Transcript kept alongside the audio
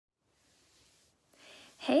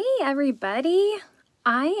Hey everybody,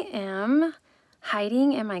 I am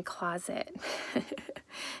hiding in my closet.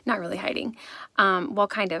 Not really hiding, well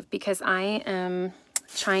kind of, because I am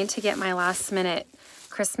trying to get my last minute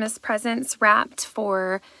Christmas presents wrapped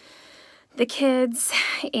for the kids,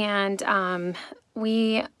 and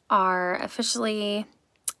we are officially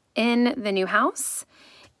in the new house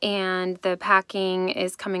and the packing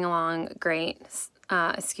is coming along great.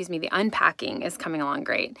 The unpacking is coming along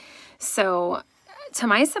great. So to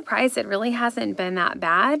my surprise, it really hasn't been that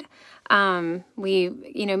bad. We,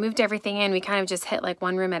 moved everything in. We kind of just hit like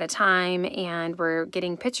one room at a time, and we're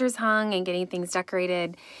getting pictures hung and getting things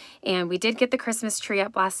decorated. And we did get the Christmas tree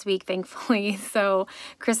up last week, thankfully. So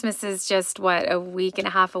Christmas is just, what, a week and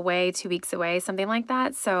a half away, 2 weeks away, something like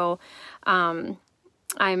that. So I'm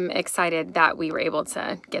excited that we were able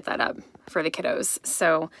to get that up for the kiddos.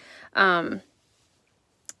 So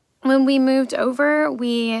when we moved over,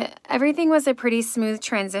 everything was a pretty smooth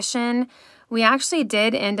transition. We actually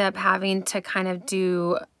did end up having to kind of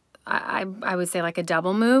do, I would say, like a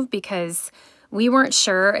double move, because we weren't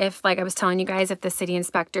sure if, like I was telling you guys, if the city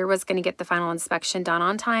inspector was going to get the final inspection done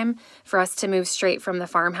on time for us to move straight from the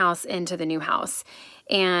farmhouse into the new house.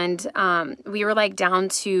 And we were like down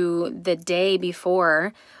to the day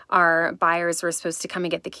before our buyers were supposed to come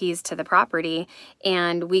and get the keys to the property,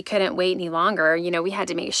 and we couldn't wait any longer. We had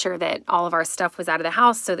to make sure that all of our stuff was out of the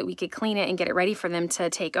house so that we could clean it and get it ready for them to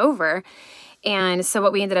take over. And so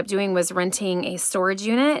what we ended up doing was renting a storage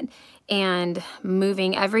unit and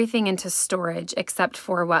moving everything into storage except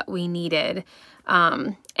for what we needed.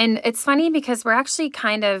 And it's funny because we're actually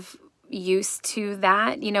kind of used to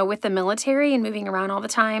that, with the military and moving around all the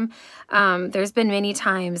time. There's been many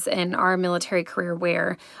times in our military career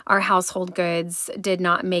where our household goods did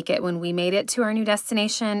not make it when we made it to our new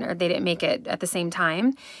destination, or they didn't make it at the same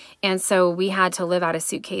time. And so we had to live out of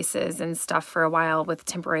suitcases and stuff for a while with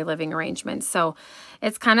temporary living arrangements. So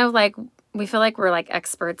it's kind of like, we feel like we're like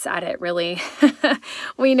experts at it, really.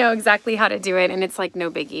 We know exactly how to do it, and it's like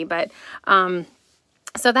no biggie. But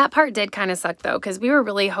so that part did kind of suck though, because we were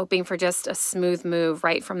really hoping for just a smooth move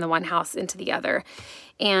right from the one house into the other.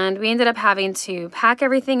 And we ended up having to pack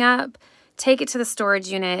everything up, take it to the storage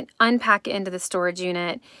unit, unpack it into the storage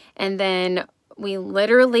unit, and then we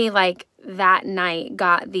literally, like, that night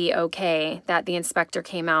got the okay that the inspector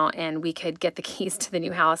came out and we could get the keys to the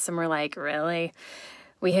new house. And we're like, really?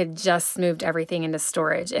 We had just moved everything into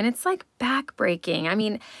storage, and it's like backbreaking. I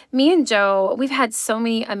mean, me and Joe, we've had so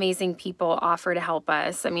many amazing people offer to help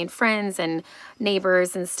us. I mean, friends and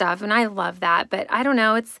neighbors and stuff, and I love that. But I don't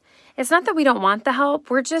know, it's not that we don't want the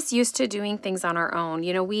help. We're just used to doing things on our own.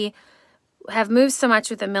 We have moved so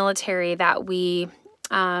much with the military that we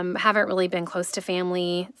haven't really been close to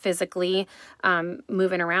family physically,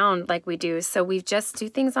 moving around like we do. So we just do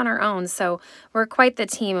things on our own. So we're quite the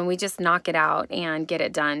team, and we just knock it out and get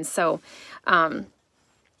it done. So,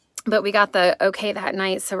 but we got the okay that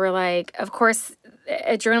night. So we're like, of course,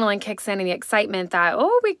 adrenaline kicks in, and the excitement that,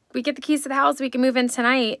 oh, we get the keys to the house, we can move in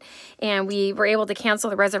tonight. And we were able to cancel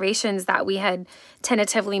the reservations that we had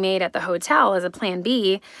tentatively made at the hotel as a plan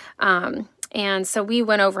B. And so we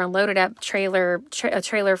went over and loaded up a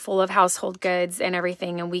trailer full of household goods and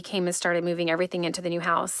everything, and we came and started moving everything into the new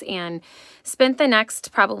house and spent the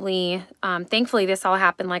next probably, thankfully this all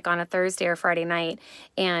happened like on a Thursday or Friday night,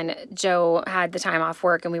 and Joe had the time off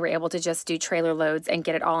work, and we were able to just do trailer loads and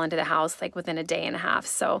get it all into the house like within a day and a half.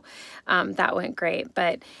 So that went great.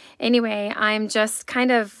 But anyway, I'm just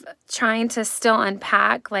kind of trying to still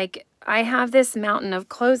unpack. Like, I have this mountain of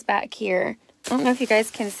clothes back here. I don't know if you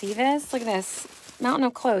guys can see this. Look at this mountain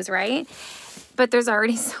of clothes, right? But there's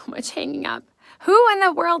already so much hanging up. Who in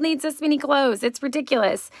the world needs this many clothes? It's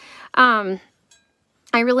ridiculous. I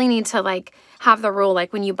really need to like have the rule,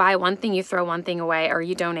 like when you buy one thing, you throw one thing away, or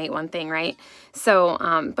you donate one thing, right? So,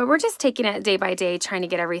 but we're just taking it day by day, trying to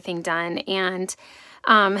get everything done. And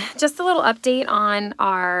just a little update on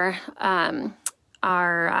our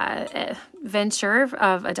venture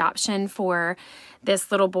of adoption for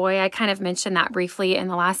this little boy. I kind of mentioned that briefly in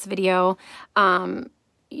the last video.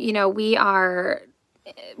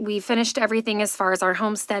 We finished everything as far as our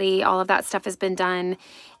home study. All of that stuff has been done.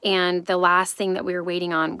 And the last thing that we were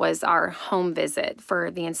waiting on was our home visit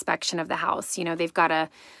for the inspection of the house. They've got a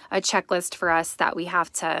checklist for us that we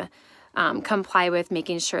have to comply with,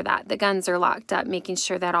 making sure that the guns are locked up, making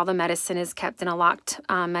sure that all the medicine is kept in a locked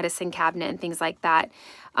medicine cabinet and things like that.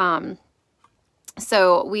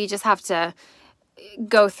 So we just have to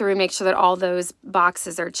go through and make sure that all those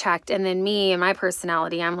boxes are checked. And then me and my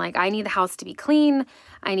personality, I'm like, I need the house to be clean.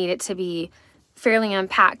 I need it to be fairly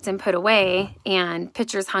unpacked and put away, and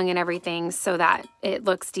pictures hung and everything so that it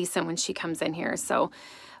looks decent when she comes in here. So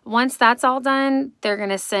once that's all done, they're going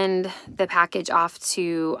to send the package off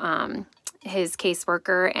to his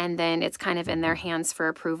caseworker, and then it's kind of in their hands for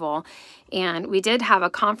approval. And we did have a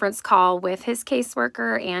conference call with his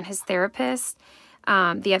caseworker and his therapist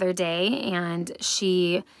the other day, and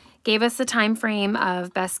she gave us a time frame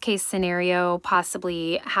of best case scenario,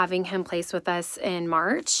 possibly having him placed with us in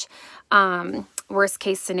March. Worst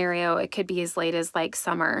case scenario, it could be as late as like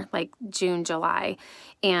summer, like June, July.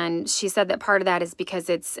 And she said that part of that is because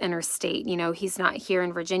it's interstate. You know, he's not here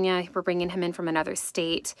in Virginia. We're bringing him in from another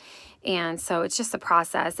state. And so it's just a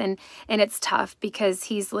process. And it's tough because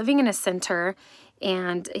he's living in a center,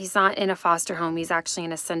 and he's not in a foster home. He's actually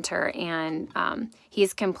in a center, and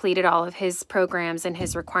he's completed all of his programs and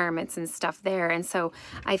his requirements and stuff there. And so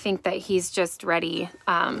I think that he's just ready.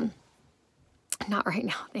 Not right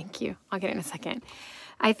now. Thank you. I'll get it in a second.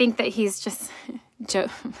 I think that he's just Joe.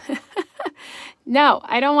 No,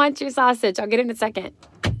 I don't want your sausage. I'll get it in a second.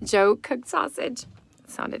 Joe cooked sausage.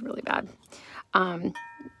 Sounded really bad.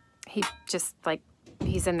 He just like,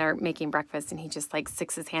 he's in there making breakfast, and he just like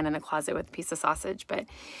sticks his hand in the closet with a piece of sausage. But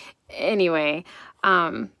anyway,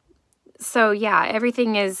 so yeah,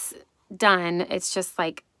 everything is done. It's just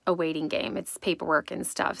like a waiting game. It's paperwork and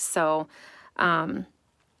stuff. So,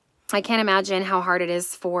 I can't imagine how hard it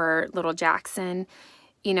is for little Jackson.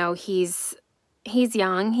 You know, he's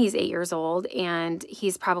young, he's 8 years old, and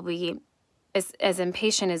he's probably as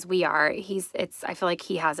impatient as we are. I feel like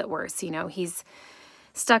he has it worse. You know, he's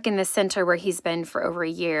stuck in the center where he's been for over a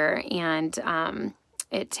year, and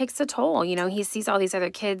it takes a toll. You know, he sees all these other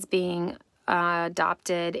kids being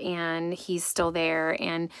adopted, and he's still there.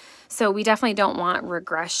 And so we definitely don't want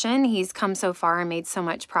regression. He's come so far and made so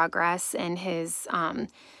much progress in his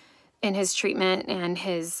treatment and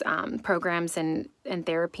his programs and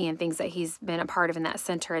therapy and things that he's been a part of in that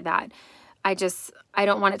center, that I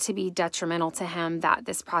don't want it to be detrimental to him that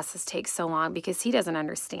this process takes so long, because he doesn't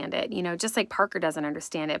understand it. You know, just like Parker doesn't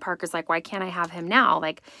understand it. Parker's like, why can't I have him now?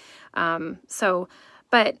 Like,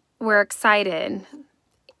 but we're excited.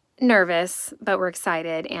 Nervous, but we're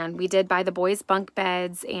excited. And we did buy the boys' bunk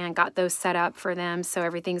beds and got those set up for them, so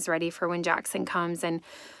everything's ready for when Jackson comes, and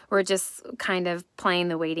we're just kind of playing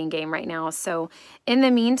the waiting game right now. So in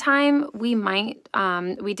the meantime, we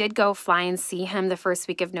did go fly and see him the first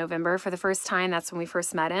week of November for the first time. That's when we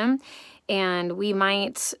first met him, and we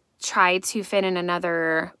might try to fit in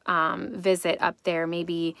another visit up there,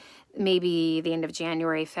 maybe the end of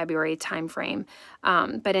January, February timeframe.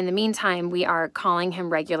 But in the meantime, we are calling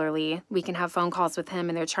him regularly. We can have phone calls with him,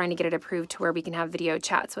 and they're trying to get it approved to where we can have video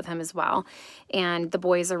chats with him as well. And the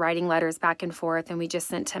boys are writing letters back and forth, and we just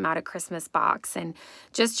sent him out a Christmas box, and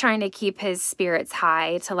just trying to keep his spirits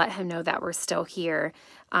high to let him know that we're still here,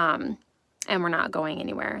 and we're not going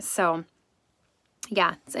anywhere. So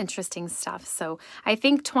yeah, it's interesting stuff. So I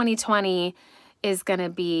think 2020 is going to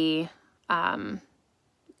be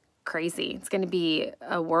crazy. It's going to be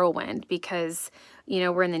a whirlwind, because, you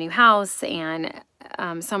know, we're in the new house, and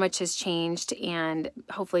so much has changed, and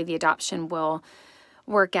hopefully the adoption will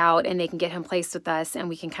work out and they can get him placed with us, and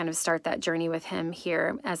we can kind of start that journey with him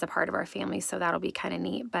here as a part of our family. So that'll be kind of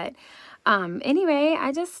neat. But anyway,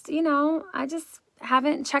 I just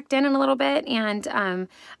haven't checked in a little bit, and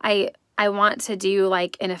I want to do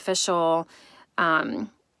like an official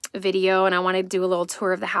video, and I want to do a little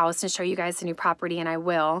tour of the house and show you guys the new property, and I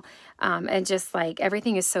will. And just like,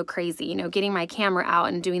 everything is so crazy, you know, getting my camera out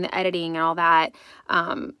and doing the editing and all that.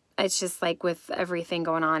 It's just like, with everything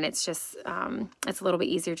going on, it's just, it's a little bit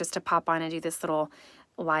easier just to pop on and do this little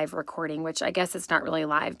live recording, which I guess it's not really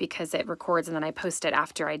live because it records and then I post it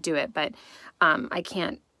after I do it. But I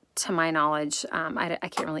can't, to my knowledge, I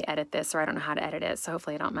can't really edit this, or I don't know how to edit it, so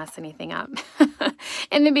hopefully I don't mess anything up.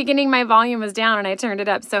 In the beginning, my volume was down and I turned it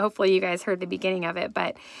up, so hopefully you guys heard the beginning of it.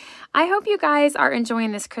 But I hope you guys are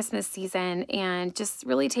enjoying this Christmas season and just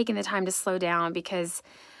really taking the time to slow down, because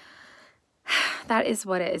that is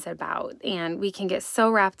what it is about. And we can get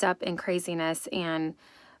so wrapped up in craziness, and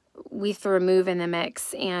we threw a move in the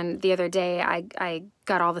mix. And the other day I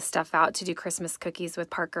got all the stuff out to do Christmas cookies with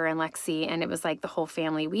Parker and Lexi, and it was like the whole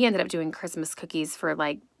family. We ended up doing Christmas cookies for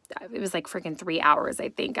like, it was like freaking 3 hours, I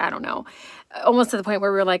think. I don't know. Almost to the point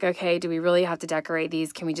where we were like, okay, do we really have to decorate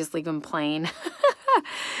these? Can we just leave them plain?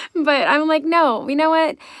 But I'm like, no, you know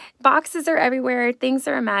what? Boxes are everywhere. Things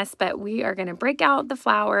are a mess, but we are going to break out the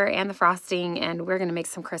flour and the frosting, and we're going to make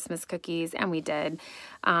some Christmas cookies. And we did.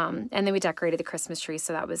 And then we decorated the Christmas tree,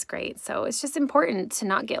 so that was great. So it's just important to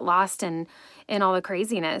not get lost in all the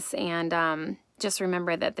craziness, and just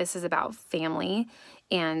remember that this is about family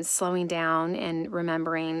and slowing down and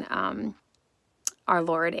remembering our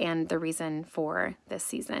Lord and the reason for this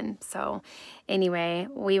season. So anyway,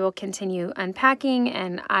 we will continue unpacking,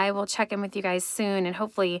 and I will check in with you guys soon, and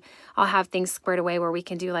hopefully I'll have things squared away where we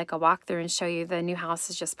can do like a walkthrough and show you the new house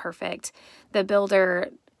is just perfect. The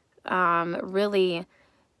builder really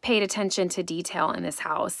paid attention to detail in this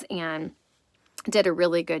house and did a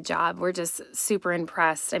really good job. We're just super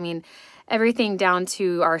impressed. I mean, everything down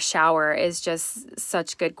to our shower is just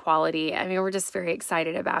such good quality. I mean, we're just very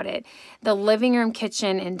excited about it. The living room,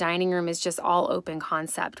 kitchen, and dining room is just all open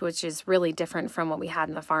concept, which is really different from what we had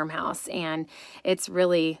in the farmhouse. And it's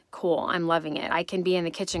really cool. I'm loving it. I can be in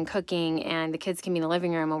the kitchen cooking and the kids can be in the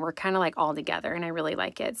living room, and we're kind of like all together, and I really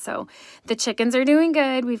like it. So the chickens are doing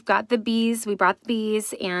good. We've got the bees. We brought the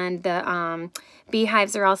bees, and the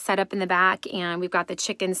beehives are all set up in the back, and we've got the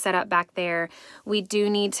chickens set up back there. We do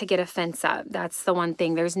need to get a fence up. That's the one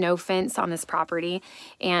thing. There's no fence on this property,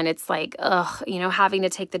 and it's like, ugh, you know, having to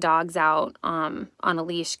take the dogs out on a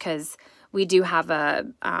leash, because we do have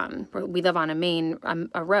we live on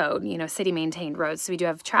a road, you know, city maintained road. So we do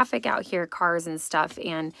have traffic out here, cars and stuff.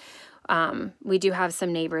 And we do have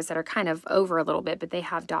some neighbors that are kind of over a little bit, but they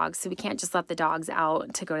have dogs. So we can't just let the dogs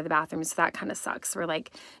out to go to the bathroom. So that kind of sucks. We're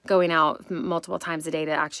like going out multiple times a day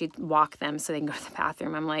to actually walk them so they can go to the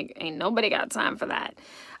bathroom. I'm like, ain't nobody got time for that.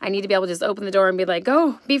 I need to be able to just open the door and be like,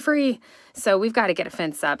 go, be free. So we've got to get a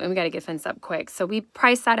fence up, and we got to get a fence up quick. So we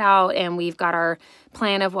priced that out, and we've got our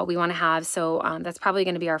plan of what we want to have. So that's probably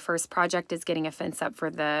going to be our first project, is getting a fence up for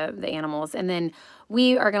the animals. And then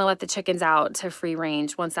we are going to let the chickens out to free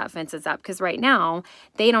range once that fence is up, because right now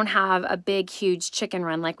they don't have a big, huge chicken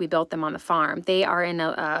run like we built them on the farm. They are in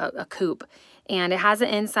a coop, and it has an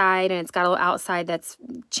inside and it's got a little outside that's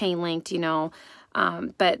chain linked, you know,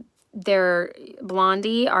 but their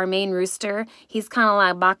Blondie, our main rooster, he's kind of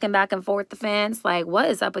like walking back and forth the fence, like, what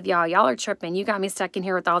is up with y'all? Y'all are tripping. You got me stuck in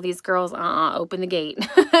here with all these girls. Open the gate.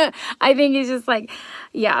 I think he's just like,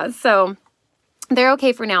 yeah, so they're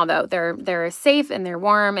okay for now, though. They're safe and they're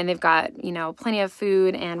warm, and they've got, you know, plenty of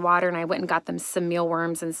food and water. And I went and got them some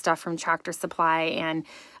mealworms and stuff from Tractor Supply. And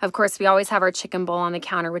of course, we always have our chicken bowl on the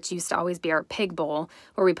counter, which used to always be our pig bowl,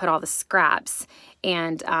 where we put all the scraps.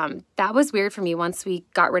 And that was weird for me once we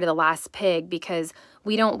got rid of the last pig, because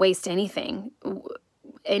we don't waste anything.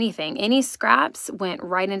 Any scraps went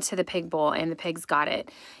right into the pig bowl, and the pigs got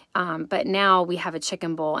it. But now we have a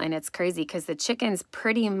chicken bowl, and it's crazy because the chickens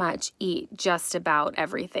pretty much eat just about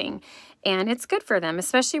everything. And it's good for them,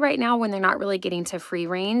 especially right now when they're not really getting to free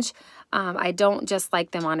range. I don't just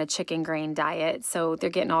like them on a chicken grain diet. So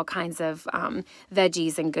they're getting all kinds of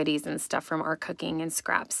veggies and goodies and stuff from our cooking and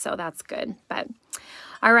scraps. So that's good. But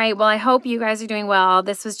all right, well, I hope you guys are doing well.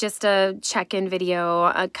 This was just a check-in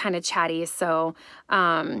video, kind of chatty. So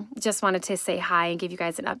just wanted to say hi and give you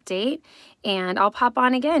guys an update. And I'll pop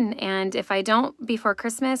on again. And if I don't before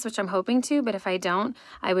Christmas, which I'm hoping to, but if I don't,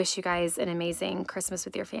 I wish you guys an amazing Christmas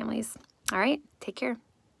with your families. All right, take care.